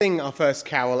Sing our first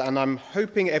carol, and I'm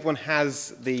hoping everyone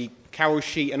has the carol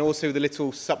sheet and also the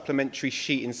little supplementary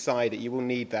sheet inside it. You will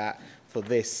need that for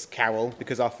this carol,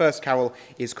 because our first carol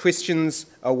is Christians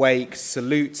Awake,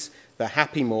 Salute the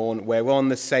Happy Morn, whereon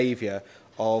the Saviour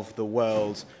of the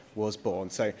world was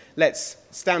born. So let's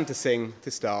stand to sing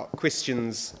to start.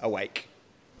 Christians Awake.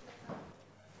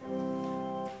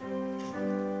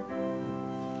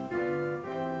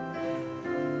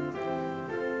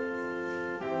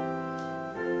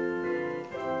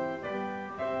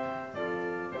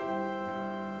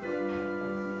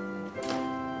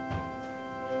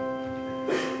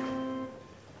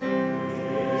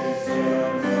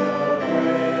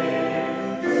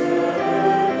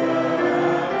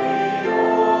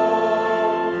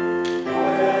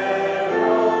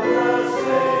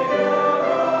 Savior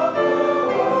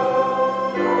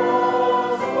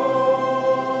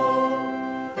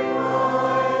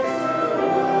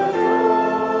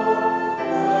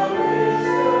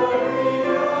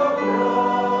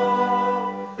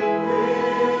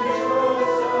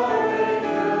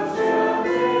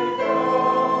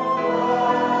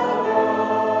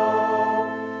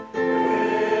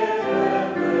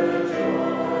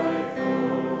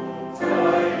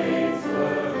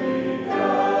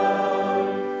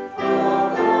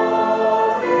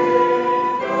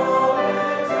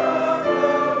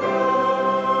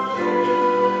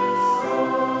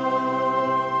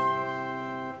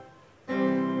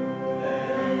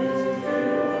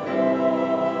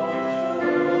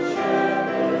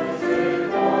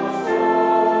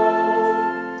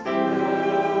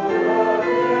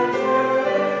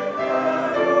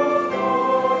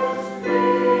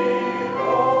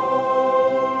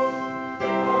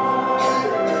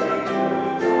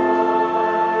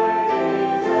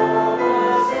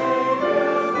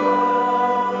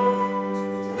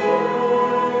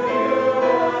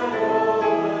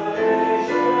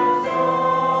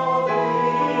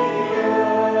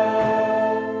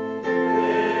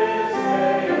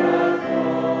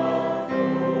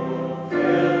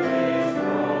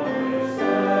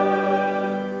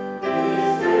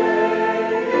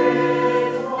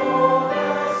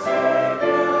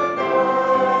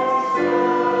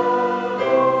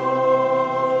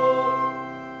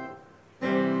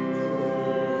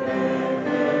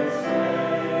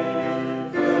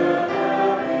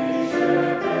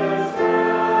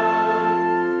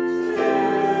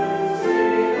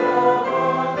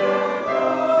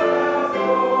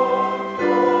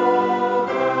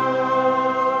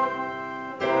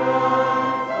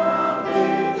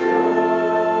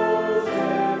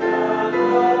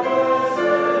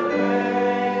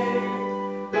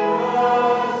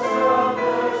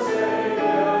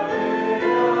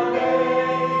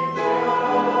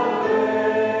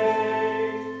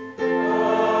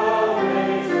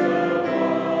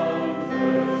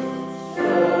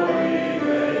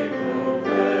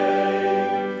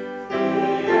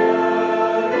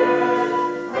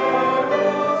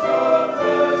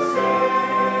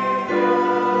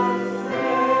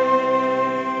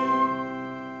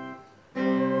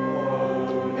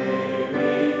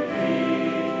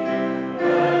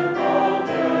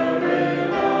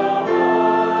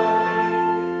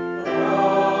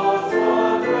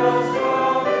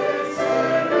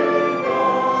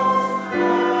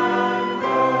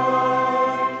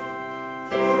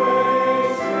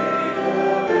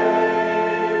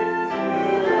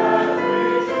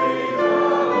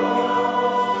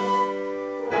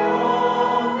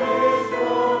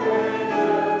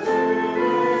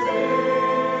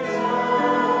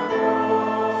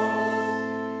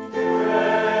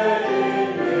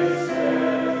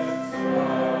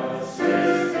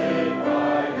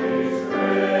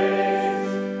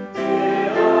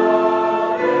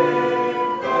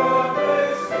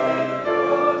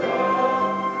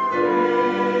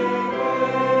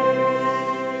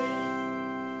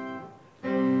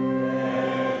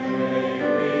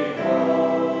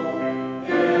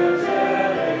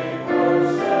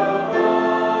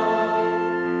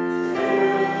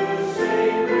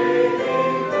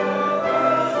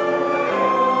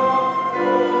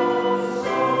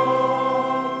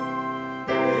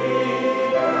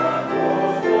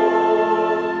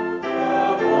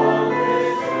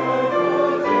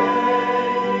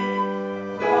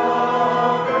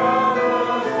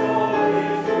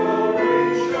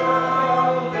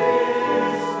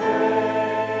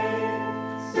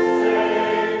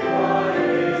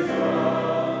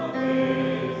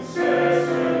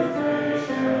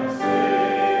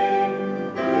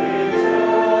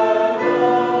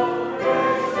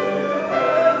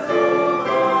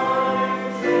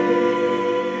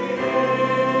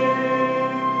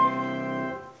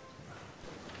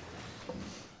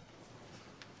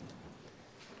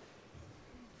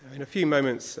In a few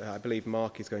moments, I believe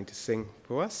Mark is going to sing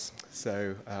for us,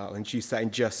 so I'll introduce that in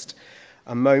just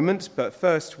a moment. But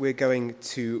first, we're going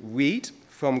to read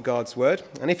from God's Word.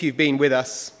 And if you've been with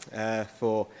us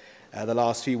for the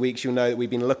last few weeks, you'll know that we've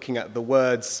been looking at the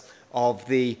words of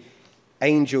the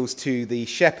angels to the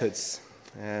shepherds.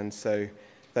 And so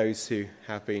those who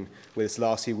have been with us the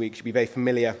last few weeks should be very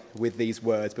familiar with these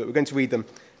words. But we're going to read them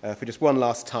for just one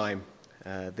last time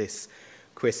this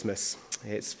Christmas.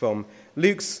 It's from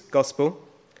Luke's Gospel,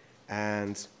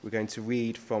 and we're going to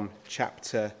read from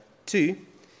chapter 2,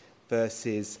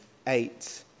 verses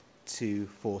 8 to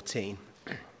 14.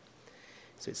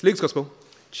 So it's Luke's Gospel,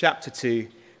 chapter 2,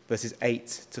 verses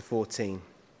 8 to 14.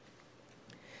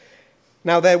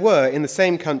 Now there were in the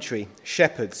same country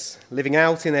shepherds living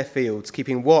out in their fields,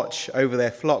 keeping watch over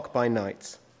their flock by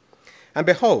night. And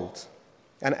behold,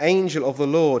 an angel of the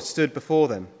Lord stood before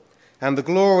them, and the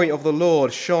glory of the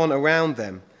Lord shone around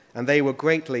them, and they were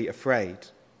greatly afraid.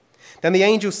 Then the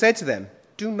angel said to them,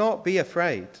 "Do not be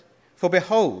afraid, for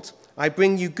behold, I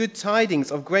bring you good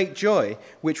tidings of great joy,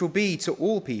 which will be to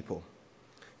all people.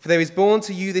 For there is born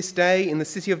to you this day in the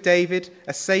city of David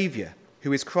a Saviour,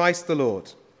 who is Christ the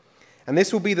Lord. And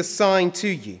this will be the sign to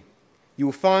you. You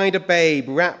will find a babe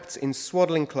wrapped in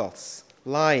swaddling cloths,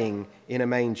 lying in a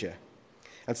manger."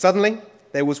 And suddenly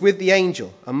there was with the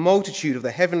angel a multitude of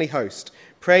the heavenly host,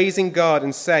 praising God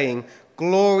and saying,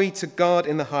 "Glory to God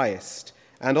in the highest,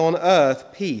 and on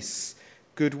earth peace,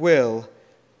 goodwill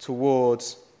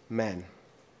towards men."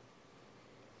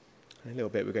 In a little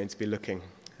bit we're going to be looking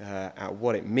at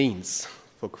what it means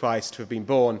for Christ to have been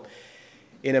born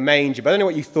in a manger. But I don't know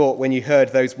what you thought when you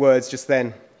heard those words just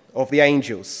then of the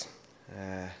angels.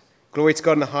 Glory to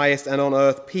God in the highest, and on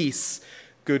earth peace,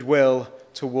 goodwill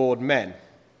toward men.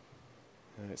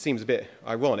 It seems a bit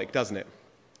ironic, doesn't it,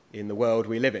 in the world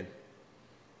we live in?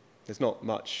 There's not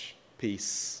much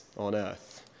peace on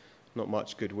earth, not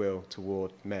much goodwill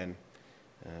toward men.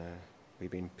 We've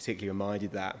been particularly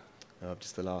reminded that of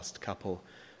just the last couple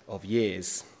of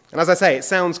years. And as I say, it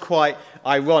sounds quite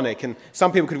ironic, and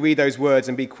some people could read those words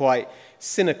and be quite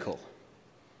cynical.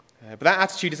 But that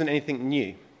attitude isn't anything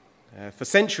new. For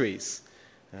centuries,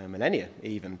 millennia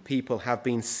even, people have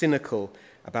been cynical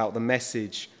about the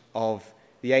message of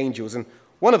the angels. And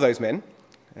one of those men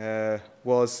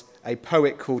was a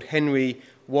poet called Henry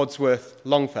Wadsworth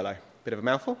Longfellow. Bit of a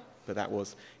mouthful, but that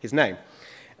was his name.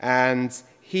 And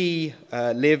he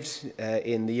lived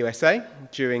in the USA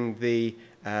during the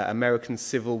American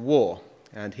Civil War,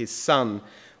 and his son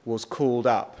was called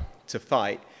up to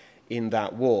fight in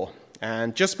that war.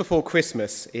 And just before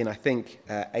Christmas, in I think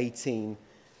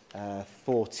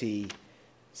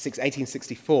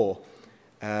 1864,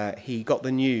 he got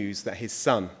the news that his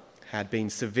son had been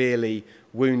severely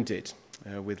wounded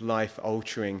with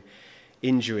life-altering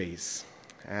injuries.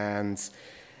 And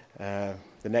the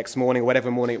next morning, or whatever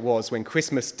morning it was, when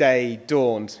Christmas Day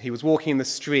dawned, he was walking in the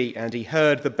street and he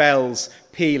heard the bells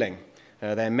pealing,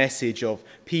 their message of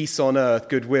peace on earth,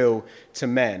 goodwill to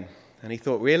men. And he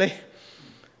thought, really?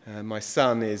 My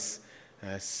son is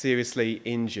seriously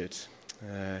injured.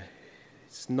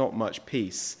 It's not much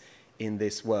peace in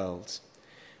this world.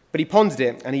 But he pondered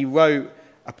it and he wrote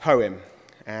a poem.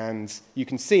 And you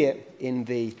can see it in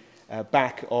the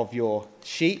back of your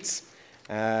sheets.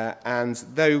 And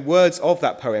the words of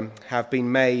that poem have been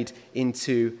made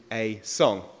into a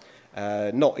song.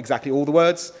 Not exactly all the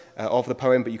words of the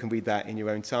poem, but you can read that in your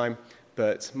own time.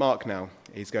 But Mark now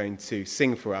is going to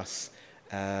sing for us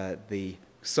the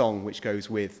song which goes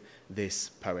with this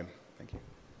poem. Thank you.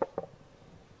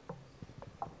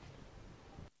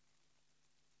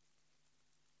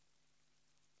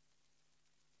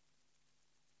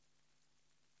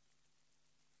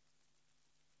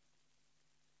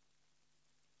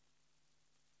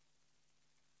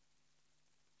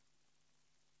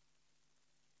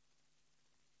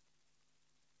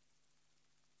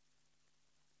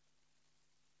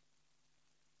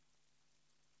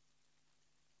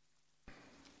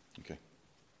 Okay.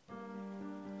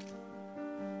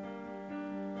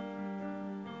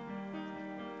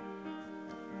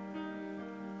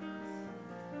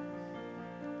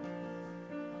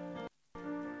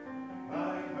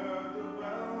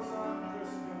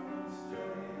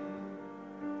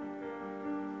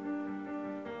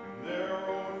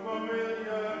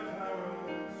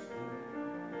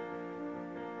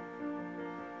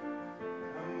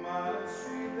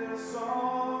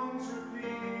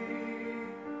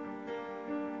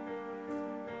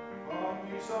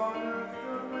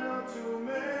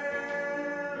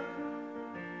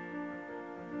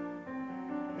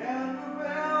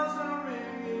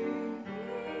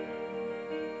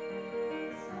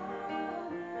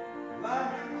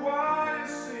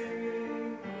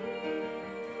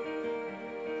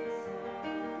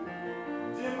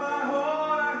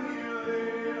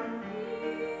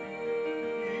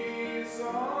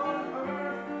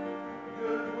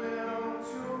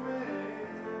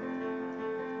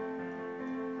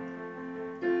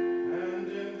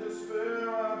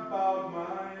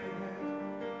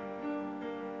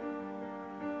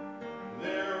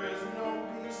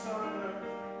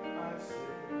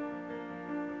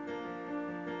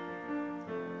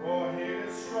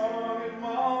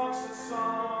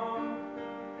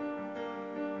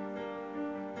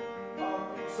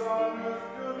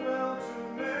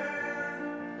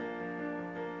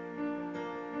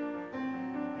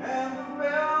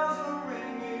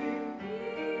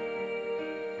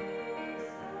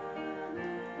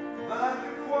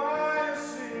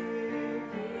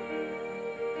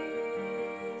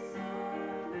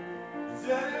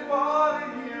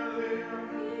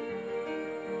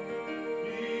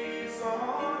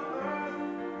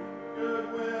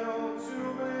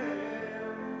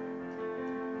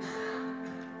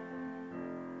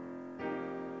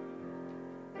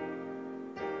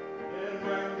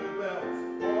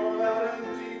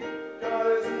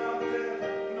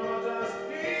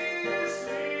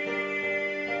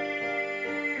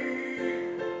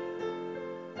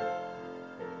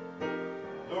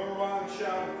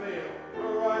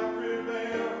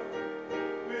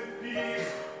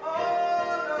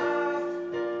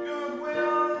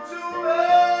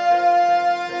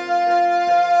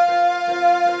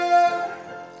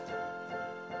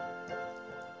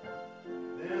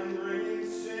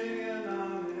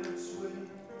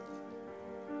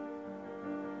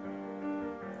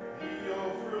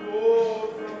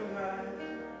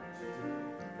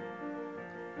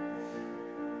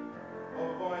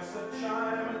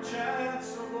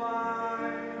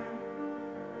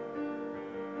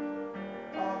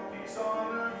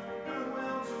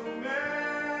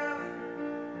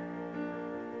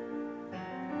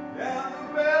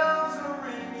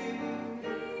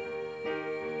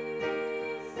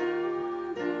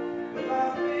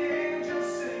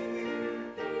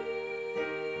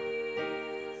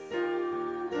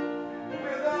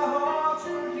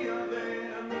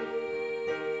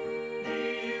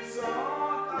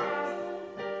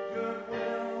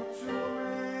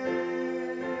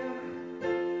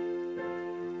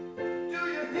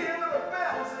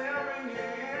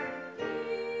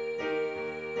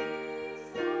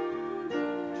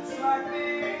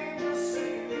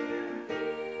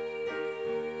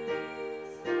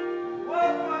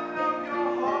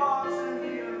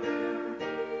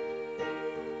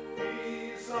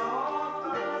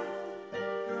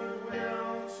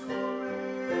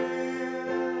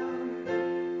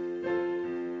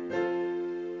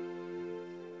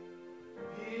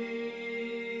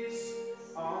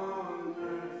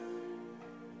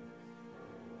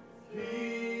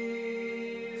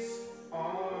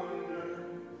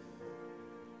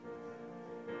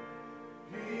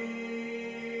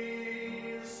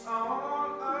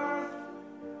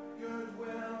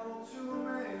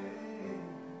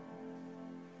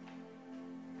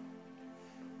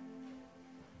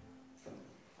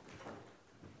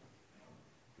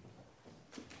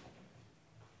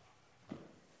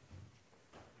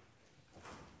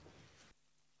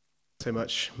 So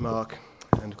much, Mark,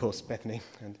 and of course Bethany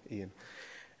and Ian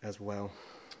as well.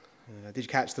 Did you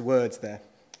catch the words there?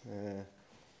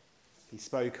 He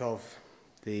spoke of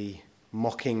the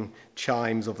mocking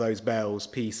chimes of those bells,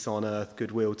 peace on earth,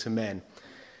 goodwill to men.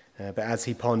 But as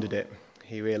he pondered it,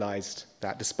 he realized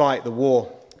that despite the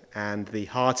war and the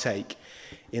heartache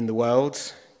in the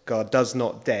world, God is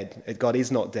not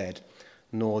dead,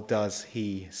 nor does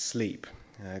he sleep.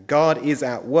 God is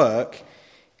at work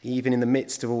even in the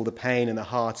midst of all the pain and the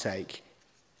heartache,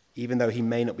 even though he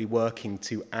may not be working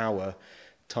to our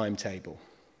timetable.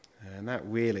 And that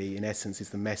really, in essence,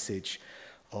 is the message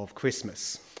of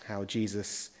Christmas, how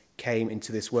Jesus came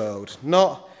into this world,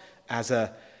 not as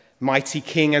a mighty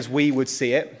king as we would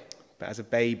see it, but as a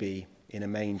baby in a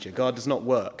manger. God does not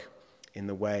work in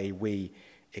the way we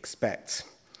expect.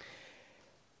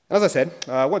 As I said,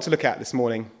 I want to look at this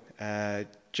morning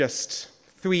just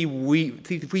three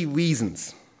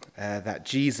reasons that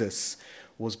Jesus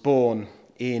was born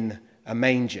in a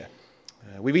manger.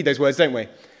 We read those words, don't we?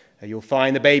 You'll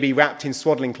find the baby wrapped in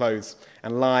swaddling clothes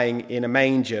and lying in a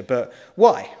manger. But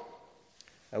why?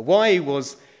 Why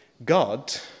was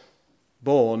God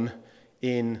born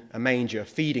in a manger, a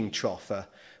feeding trough, a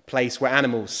place where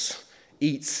animals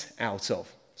eat out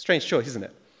of? Strange choice, isn't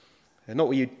it? Not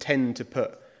where you tend to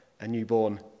put a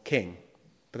newborn king,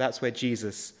 but that's where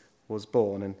Jesus was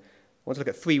born. And I want to look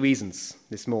at three reasons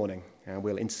this morning, and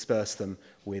we'll intersperse them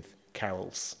with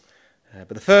carols. But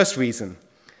the first reason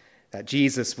that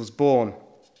Jesus was born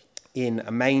in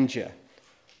a manger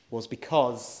was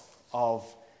because of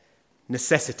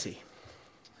necessity.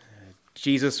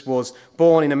 Jesus was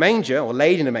born in a manger, or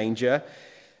laid in a manger,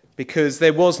 because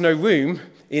there was no room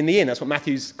in the inn. That's what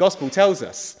Matthew's gospel tells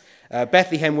us.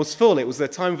 Bethlehem was full. It was the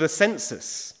time of the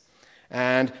census.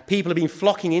 And people had been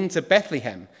flocking into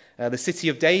Bethlehem, the city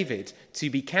of David, to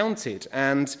be counted.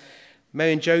 And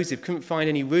Mary and Joseph couldn't find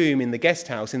any room in the guest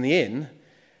house, in the inn,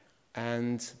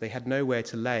 and they had nowhere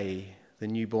to lay the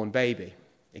newborn baby,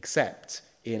 except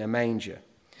in a manger.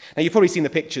 Now, you've probably seen the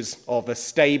pictures of a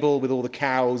stable with all the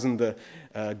cows and the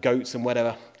goats and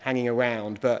whatever hanging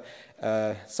around, but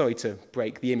sorry to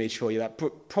break the image for you, that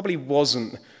probably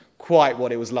wasn't quite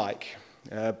what it was like.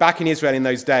 Back in Israel in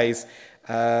those days,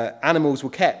 animals were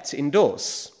kept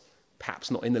indoors.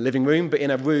 perhaps not in the living room, but in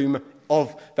a room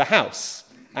of the house.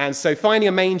 And so finding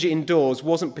a manger indoors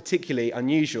wasn't particularly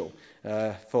unusual.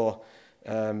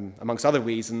 Amongst other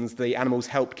reasons, the animals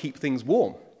helped keep things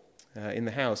warm in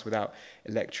the house without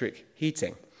electric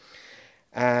heating.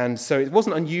 And so it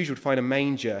wasn't unusual to find a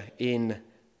manger in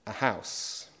a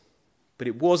house, but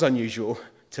it was unusual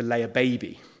to lay a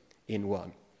baby in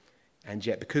one. And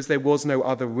yet, because there was no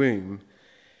other room,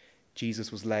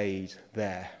 Jesus was laid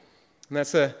there. And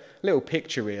that's a little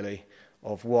picture, really,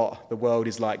 of what the world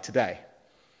is like today.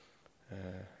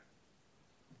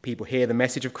 People hear the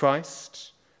message of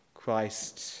Christ.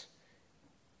 Christ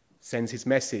sends his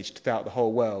message throughout the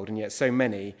whole world, and yet so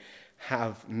many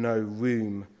have no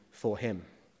room for him.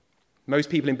 Most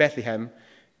people in Bethlehem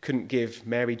couldn't give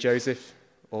Mary, Joseph,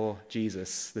 or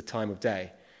Jesus the time of day.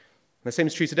 And the same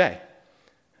is true today.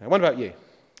 What about you?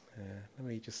 Let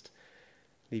me just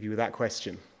leave you with that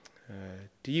question.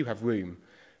 Do you have room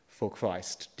for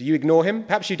Christ? Do you ignore him?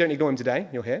 Perhaps you don't ignore him today,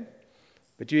 you're here.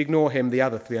 But do you ignore him the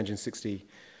other 360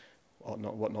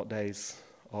 whatnot days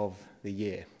of the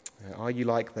year? Are you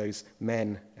like those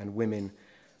men and women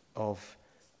of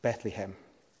Bethlehem?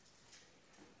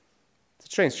 It's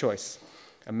a strange choice,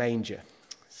 a manger,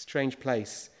 a strange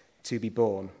place to be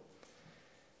born.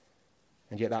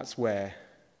 And yet that's where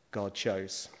God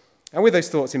chose. And with those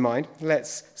thoughts in mind,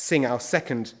 let's sing our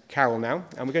second carol now.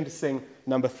 And we're going to sing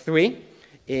number 3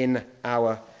 in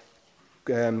our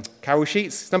carol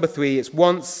sheets. Number 3, it's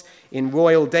once in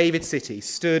royal David city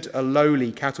stood a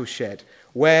lowly cattle shed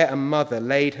where a mother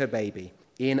laid her baby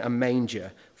in a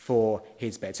manger for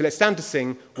his bed. So let's stand to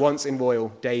sing Once in Royal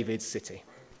David's City.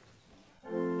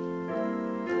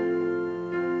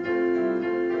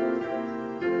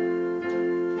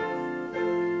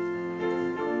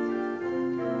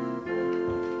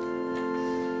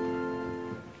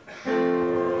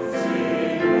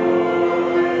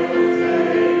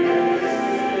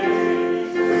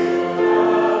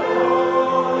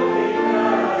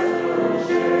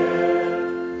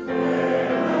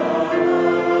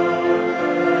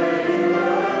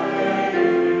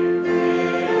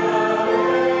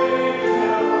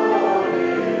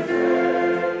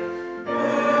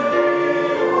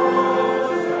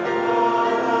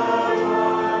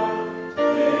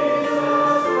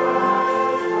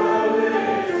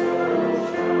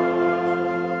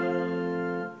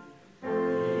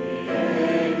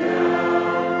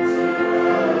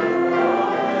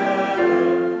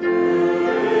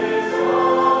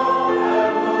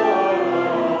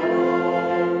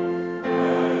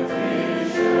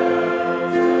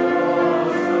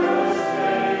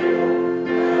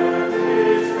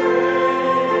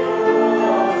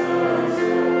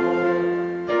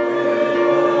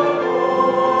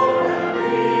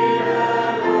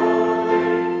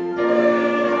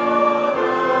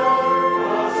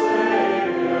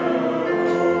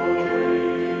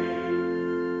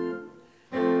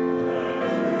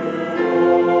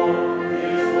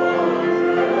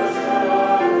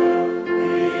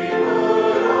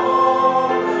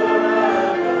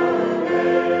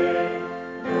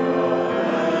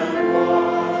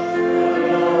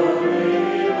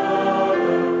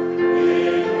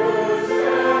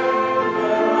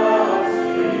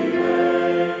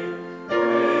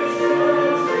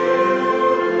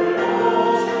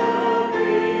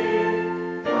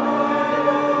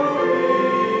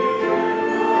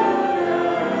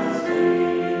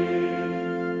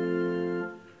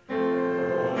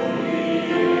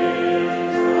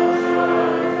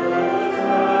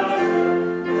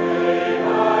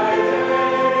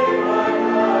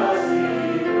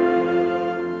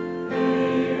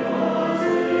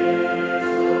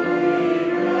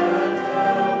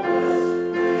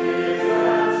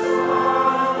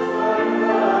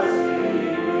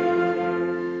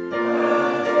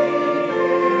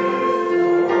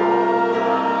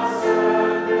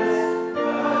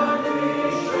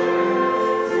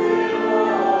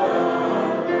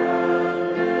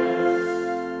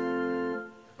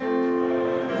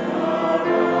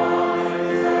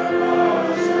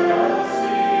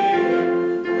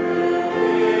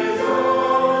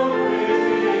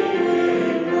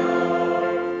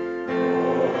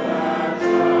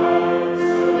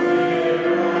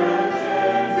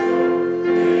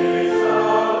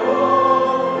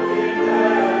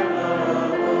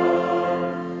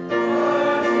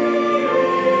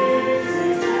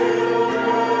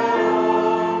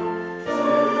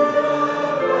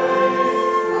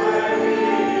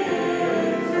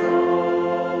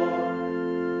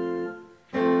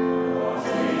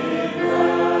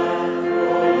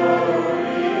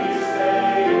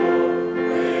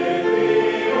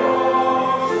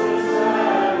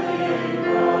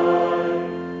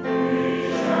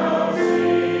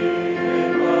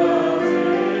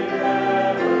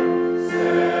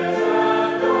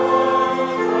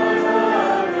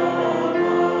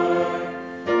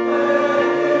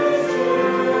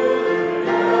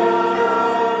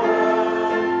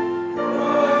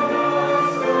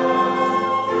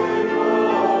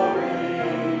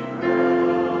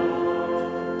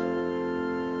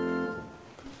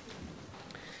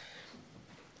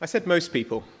 I said most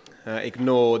people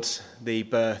ignored the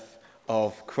birth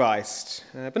of Christ,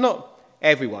 but not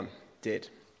everyone did.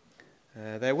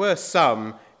 There were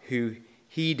some who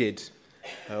heeded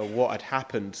what had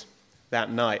happened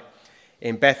that night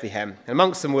in Bethlehem.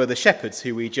 Amongst them were the shepherds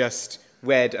who we just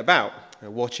read about,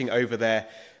 watching over their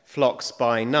flocks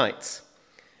by night.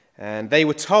 And they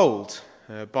were told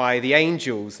by the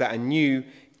angels that a new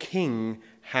king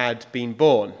had been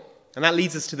born. And that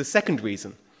leads us to the second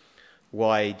reason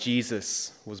why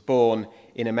Jesus was born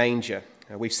in a manger.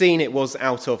 We've seen it was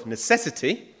out of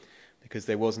necessity, because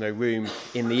there was no room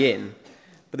in the inn.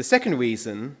 But the second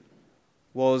reason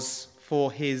was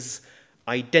for his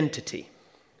identity.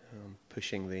 I'm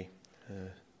pushing the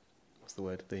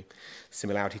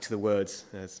similarity to the words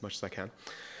as much as I can.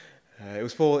 It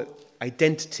was for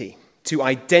identity, to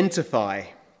identify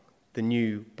the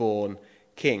newborn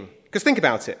king. Because think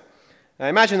about it.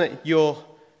 Imagine that you're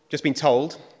just been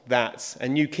told that a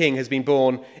new king has been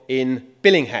born in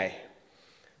Billinghay.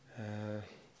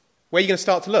 Where are you going to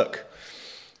start to look?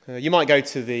 You might go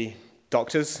to the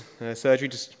doctor's surgery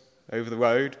just over the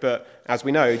road, but as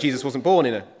we know, Jesus wasn't born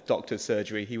in a doctor's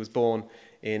surgery. He was born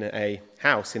in a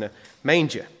house, in a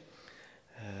manger.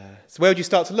 So where would you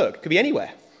start to look? Could be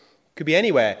anywhere. Could be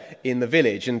anywhere in the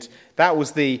village, and that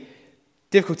was the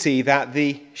difficulty that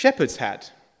the shepherds had.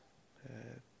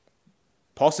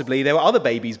 Possibly there were other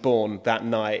babies born that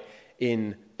night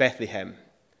in Bethlehem.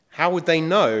 How would they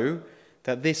know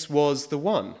that this was the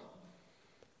one?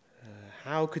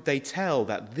 How could they tell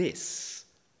that this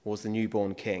was the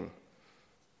newborn king?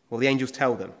 Well, the angels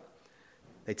tell them.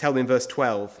 They tell them in verse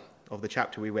 12 of the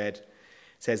chapter we read. It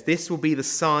says, "This will be the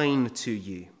sign to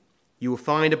you. You will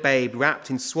find a babe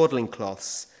wrapped in swaddling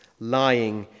cloths,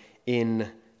 lying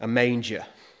in a manger."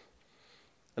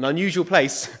 An unusual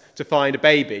place to find a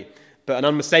baby, but an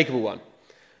unmistakable one.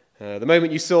 The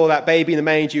moment you saw that baby in the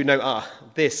manger, you know,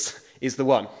 this is the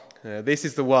one. This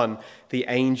is the one the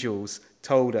angels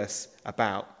told us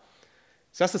about.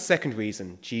 So that's the second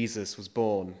reason Jesus was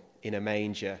born in a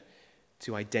manger,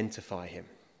 to identify him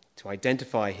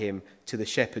to the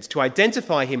shepherds, to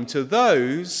identify him to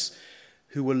those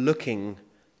who were looking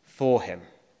for him.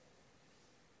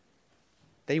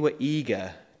 They were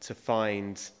eager to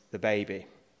find the baby.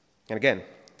 And again,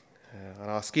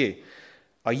 I'll ask you,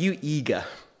 are you eager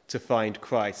to find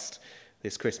Christ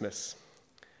this Christmas?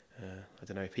 I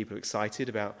don't know if people are excited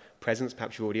about presents.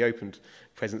 Perhaps you've already opened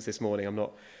presents this morning. I'm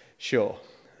not sure.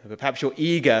 But perhaps you're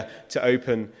eager to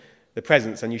open the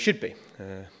presents, and you should be.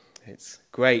 It's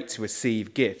great to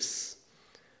receive gifts.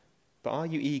 But are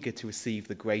you eager to receive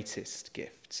the greatest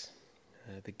gift?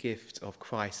 The gift of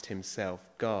Christ himself,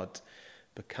 God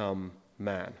become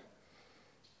man.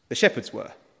 The shepherds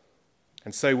were.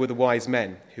 And so were the wise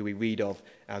men who we read of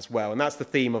as well. And that's the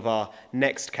theme of our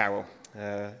next carol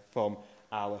from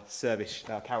our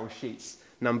carol sheets.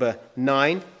 Number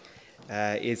 9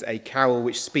 is a carol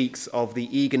which speaks of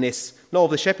the eagerness, not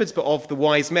of the shepherds, but of the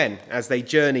wise men as they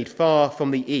journeyed far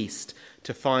from the east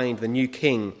to find the new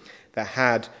king that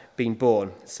had been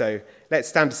born. So let's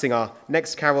stand to sing our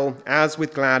next carol. As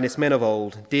with gladness men of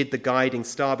old did the guiding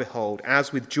star behold,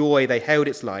 as with joy they hailed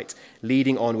its light,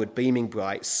 leading onward beaming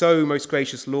bright, so most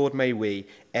gracious Lord may we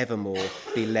evermore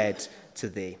be led to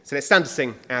thee. So let's stand to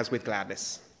sing As with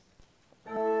Gladness.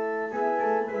 Be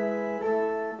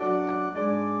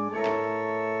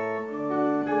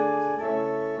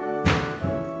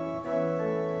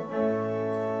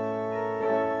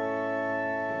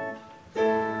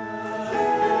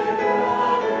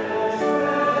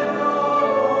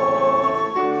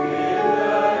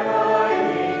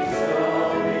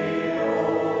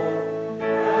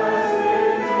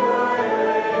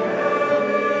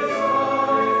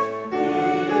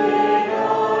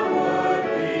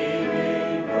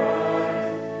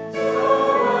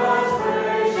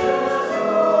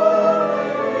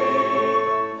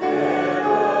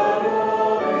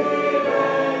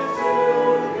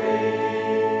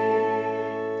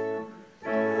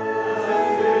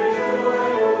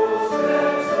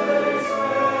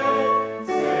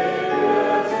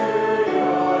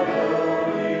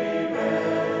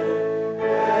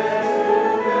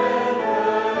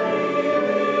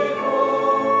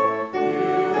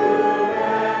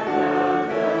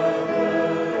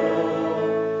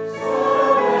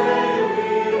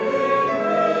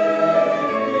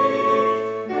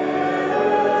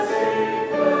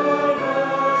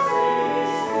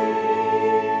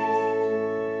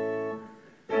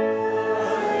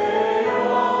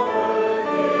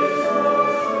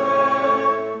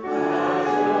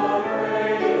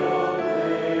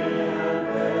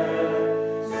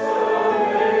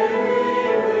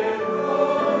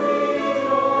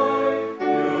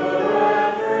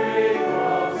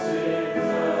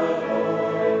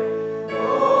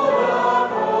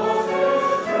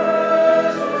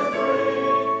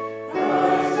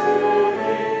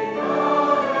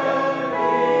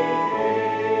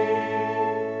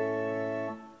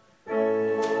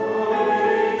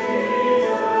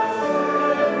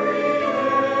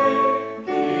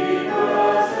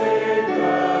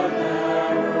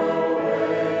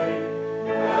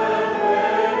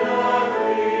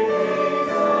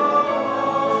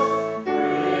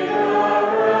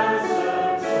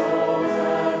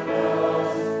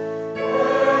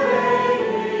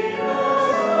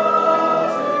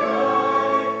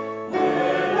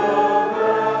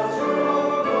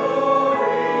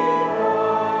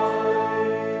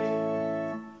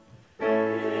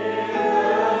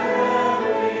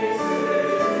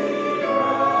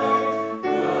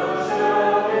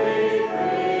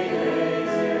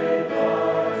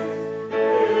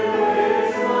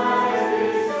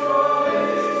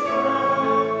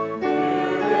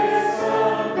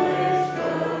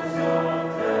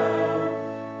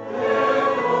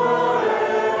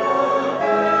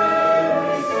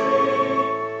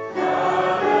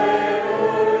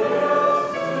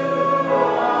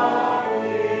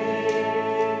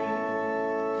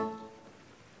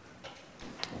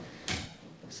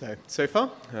So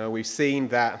far, we've seen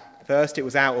that first it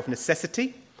was out of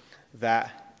necessity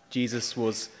that Jesus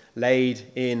was laid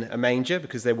in a manger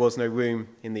because there was no room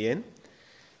in the inn.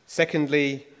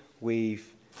 Secondly,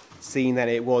 we've seen that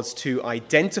it was to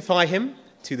identify him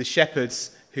to the shepherds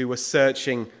who were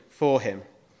searching for him.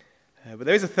 But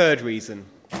there is a third reason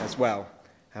as well,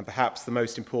 and perhaps the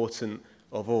most important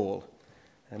of all.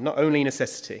 And not only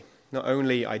necessity, not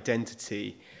only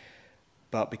identity,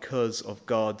 but because of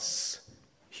God's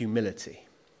humility.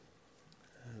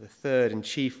 The third and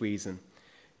chief reason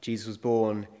Jesus was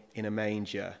born in a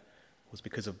manger was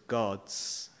because of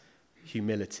God's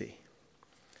humility.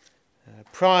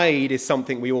 Pride is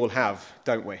something we all have,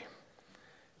 don't we?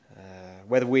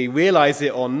 Whether we realize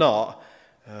it or not,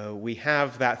 we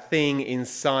have that thing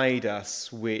inside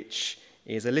us which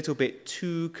is a little bit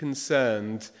too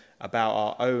concerned about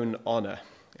our own honor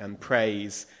and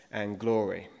praise and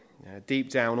glory. Deep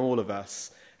down, all of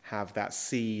us have that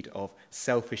seed of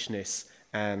selfishness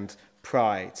and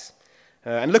pride.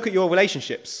 And look at your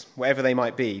relationships, whatever they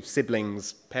might be,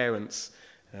 siblings, parents,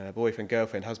 boyfriend,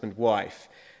 girlfriend, husband, wife.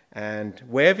 And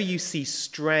wherever you see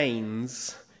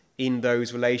strains in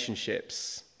those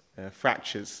relationships,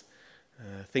 fractures,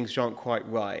 things which aren't quite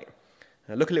right,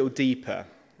 look a little deeper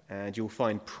and you'll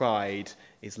find pride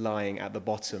is lying at the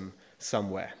bottom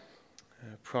somewhere.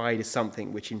 Pride is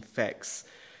something which infects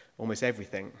almost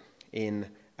everything in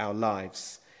our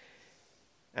lives.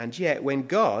 And yet, when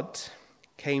God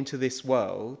came to this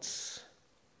world,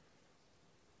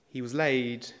 he was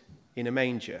laid in a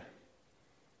manger.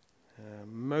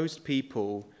 Most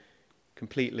people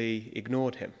completely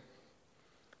ignored him.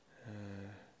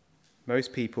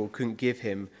 Most people couldn't give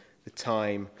him the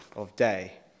time of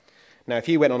day. Now, if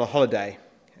you went on a holiday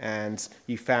and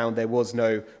you found there was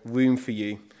no room for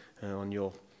you on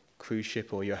your cruise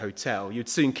ship or your hotel, you'd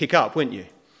soon kick up, wouldn't you?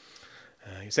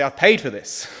 You'd say, I've paid for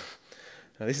this.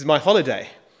 This is my holiday.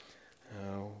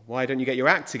 Why don't you get your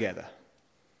act together?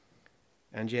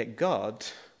 And yet God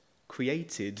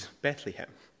created Bethlehem.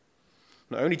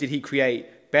 Not only did he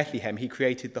create Bethlehem, he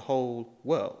created the whole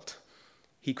world.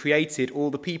 He created all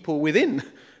the people within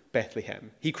Bethlehem.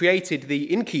 He created the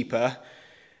innkeeper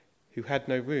who had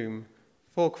no room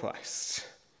for Christ.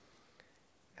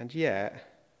 And yet,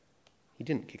 he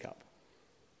didn't kick up.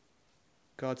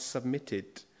 God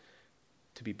submitted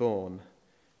to be born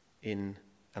in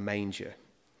a manger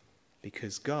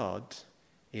because God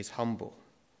is humble,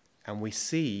 and we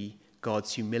see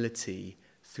God's humility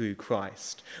through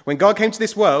Christ. When God came to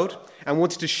this world and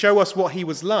wanted to show us what he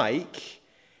was like,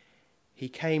 he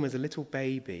came as a little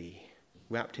baby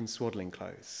wrapped in swaddling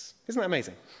clothes. Isn't that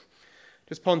amazing?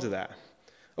 Just ponder that.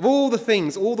 Of all the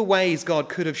things, all the ways God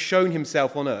could have shown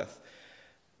himself on earth,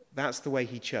 that's the way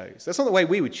he chose. That's not the way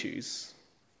we would choose.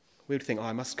 We would think,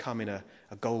 I must come in a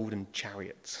golden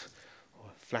chariot or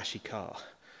a flashy car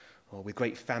or with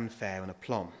great fanfare and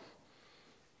aplomb.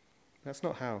 That's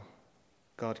not how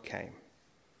God came.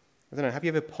 I don't know, have you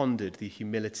ever pondered the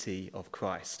humility of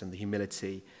Christ and the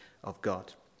humility of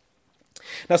God?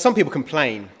 Now, some people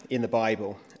complain in the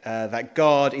Bible that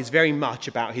God is very much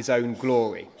about his own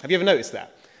glory. Have you ever noticed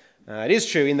that? It is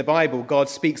true, in the Bible, God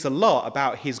speaks a lot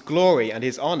about his glory and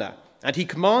his honor, and he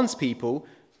commands people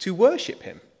to worship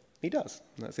him. He does.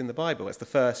 That's in the Bible. It's the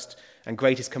first and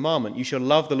greatest commandment. You shall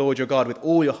love the Lord your God with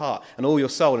all your heart and all your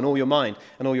soul and all your mind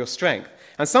and all your strength.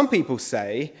 And some people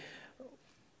say,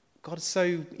 God is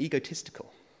so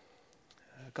egotistical.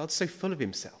 God's so full of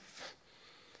himself.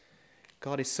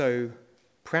 God is so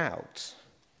proud.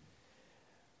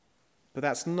 But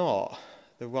that's not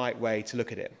the right way to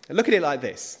look at it. Look at it like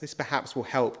this. This perhaps will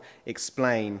help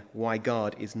explain why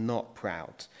God is not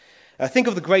proud. Think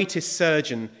of the greatest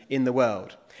surgeon in the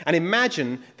world. And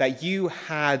imagine that you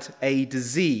had a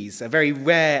disease, a very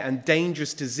rare and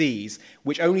dangerous disease,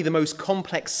 which only the most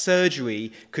complex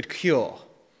surgery could cure.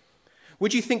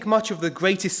 Would you think much of the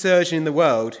greatest surgeon in the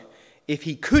world if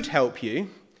he could help you,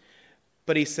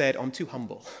 but he said, I'm too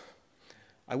humble.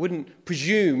 I wouldn't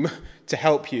presume to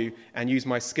help you and use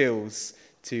my skills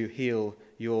to heal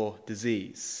your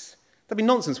disease. That'd be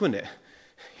nonsense, wouldn't it?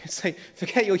 You'd say,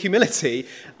 forget your humility.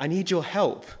 I need your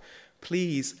help.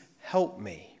 Please help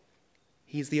me.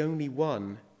 He's the only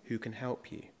one who can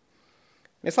help you. And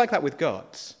it's like that with God.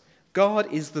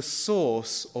 God is the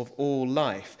source of all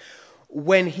life.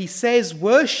 When he says,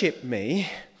 worship me,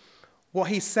 what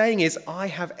he's saying is, I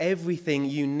have everything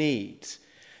you need.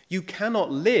 You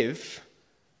cannot live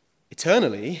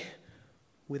eternally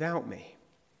without me.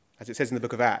 As it says in the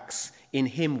book of Acts, in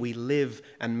him we live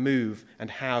and move and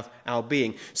have our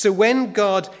being. So when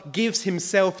God gives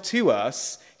himself to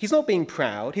us, he's not being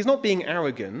proud, he's not being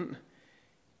arrogant,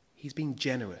 he's being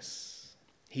generous.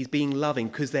 He's being loving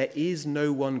because there is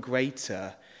no one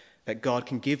greater that God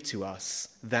can give to us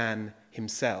than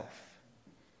himself.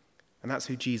 And that's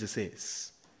who Jesus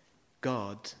is.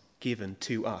 God given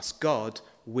to us. God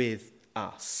with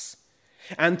us.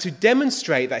 And to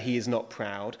demonstrate that he is not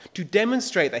proud, to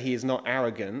demonstrate that he is not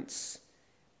arrogant,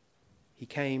 he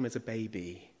came as a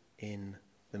baby in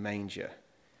the manger.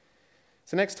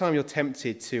 So next time you're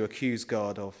tempted to accuse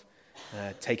God of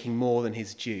taking more than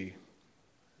his due,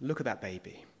 look at that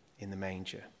baby in the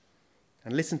manger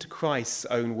and listen to Christ's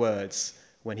own words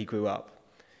when he grew up,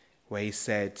 where he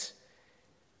said,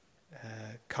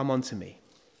 "Come unto me,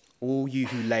 all you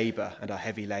who labour and are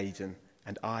heavy laden,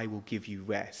 and I will give you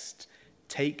rest.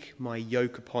 Take my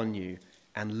yoke upon you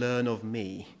and learn of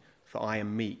me, for I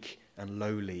am meek and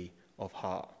lowly of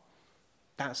heart."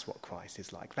 That's what Christ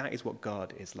is like. That is what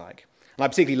God is like. And I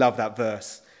particularly love that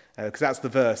verse, because that's the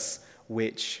verse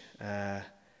which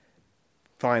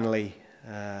finally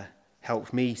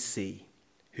helped me see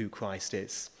who Christ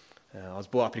is. I was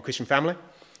brought up in a Christian family,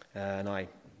 and I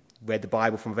read the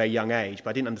Bible from a very young age, but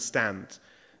I didn't understand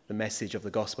the message of the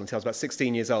gospel until I was about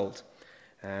 16 years old.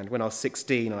 And when I was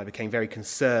 16, I became very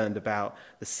concerned about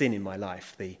the sin in my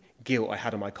life, the guilt I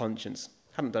had on my conscience.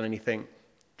 I hadn't done anything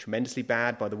tremendously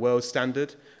bad by the world's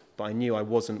standard, but I knew I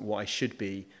wasn't what I should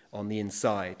be on the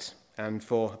inside. And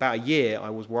for about a year,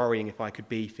 I was worrying if I could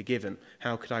be forgiven.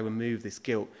 How could I remove this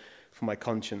guilt from my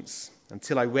conscience?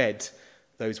 Until I read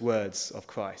those words of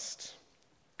Christ.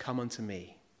 "Come unto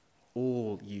me,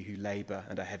 all you who labour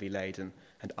and are heavy laden,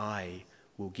 and I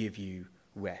will give you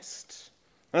rest."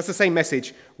 And that's the same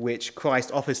message which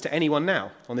Christ offers to anyone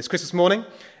now on this Christmas morning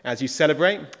as you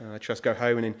celebrate. I trust go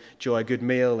home and enjoy a good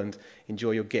meal and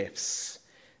enjoy your gifts.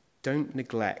 Don't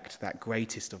neglect that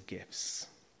greatest of gifts,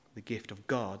 the gift of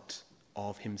God,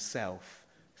 of himself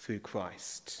through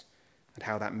Christ, and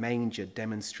how that manger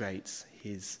demonstrates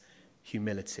his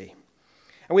humility.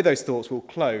 And with those thoughts, we'll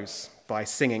close by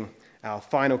singing our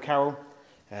final carol,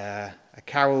 a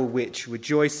carol which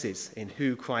rejoices in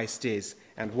who Christ is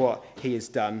and what he has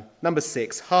done. Number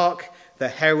 6, "Hark, the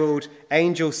herald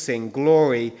angels sing,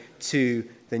 glory to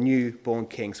the newborn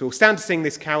King." So we'll stand to sing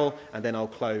this carol, and then I'll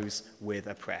close with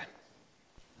a prayer.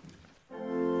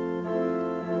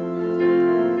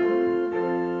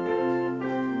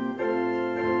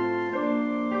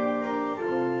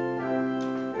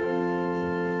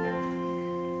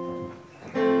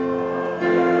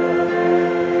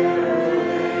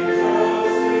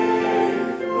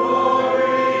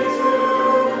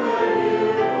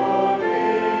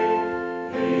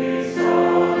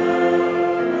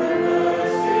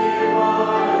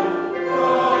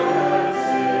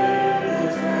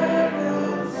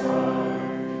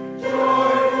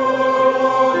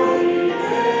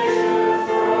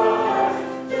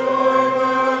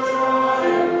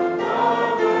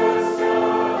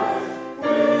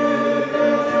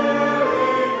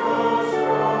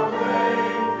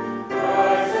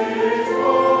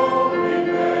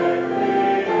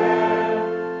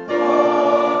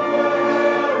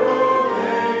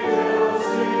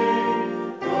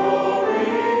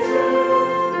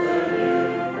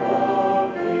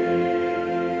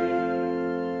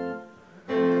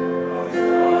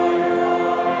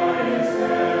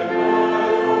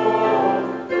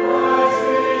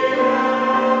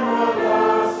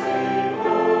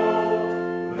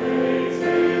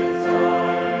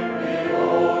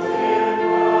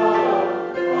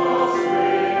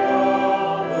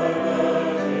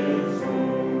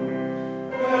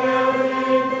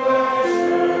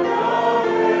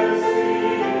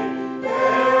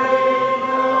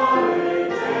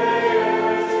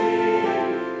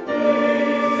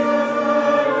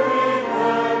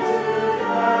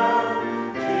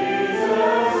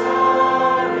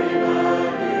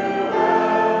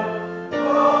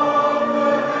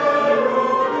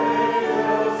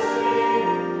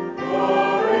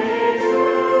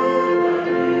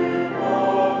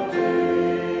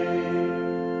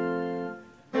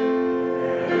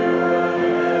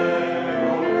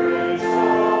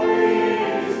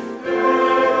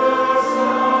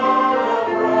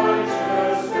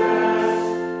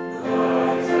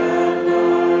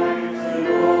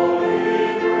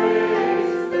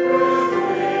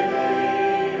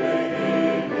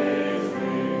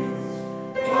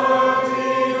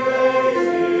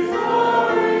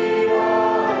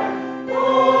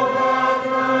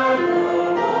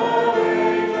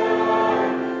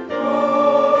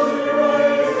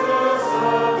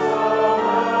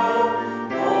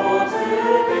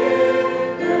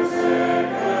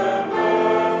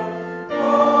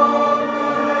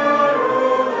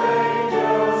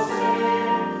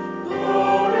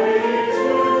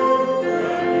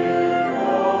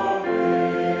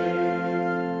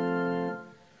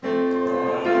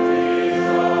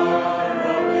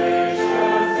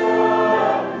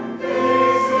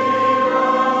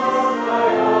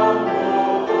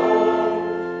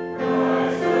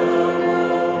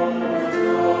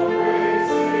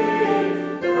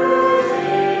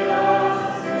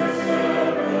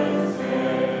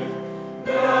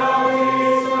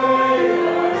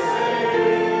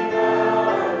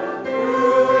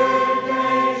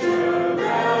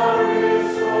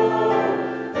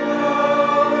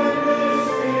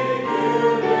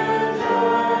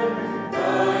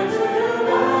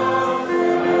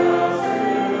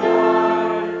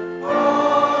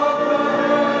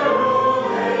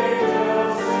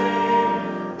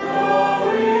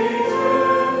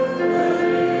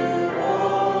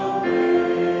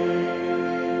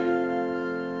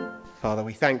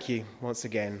 thank you once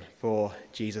again for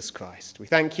Jesus Christ. We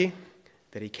thank you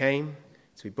that he came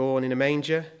to be born in a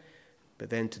manger, but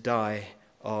then to die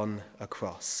on a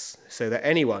cross, so that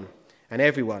anyone and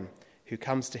everyone who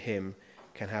comes to him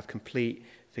can have complete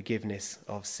forgiveness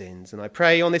of sins. And I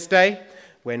pray on this day,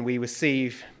 when we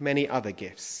receive many other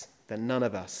gifts, that none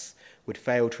of us would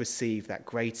fail to receive that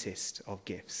greatest of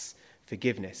gifts,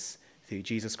 forgiveness through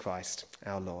Jesus Christ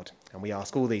our Lord. And we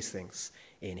ask all these things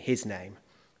in his name.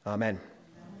 Amen.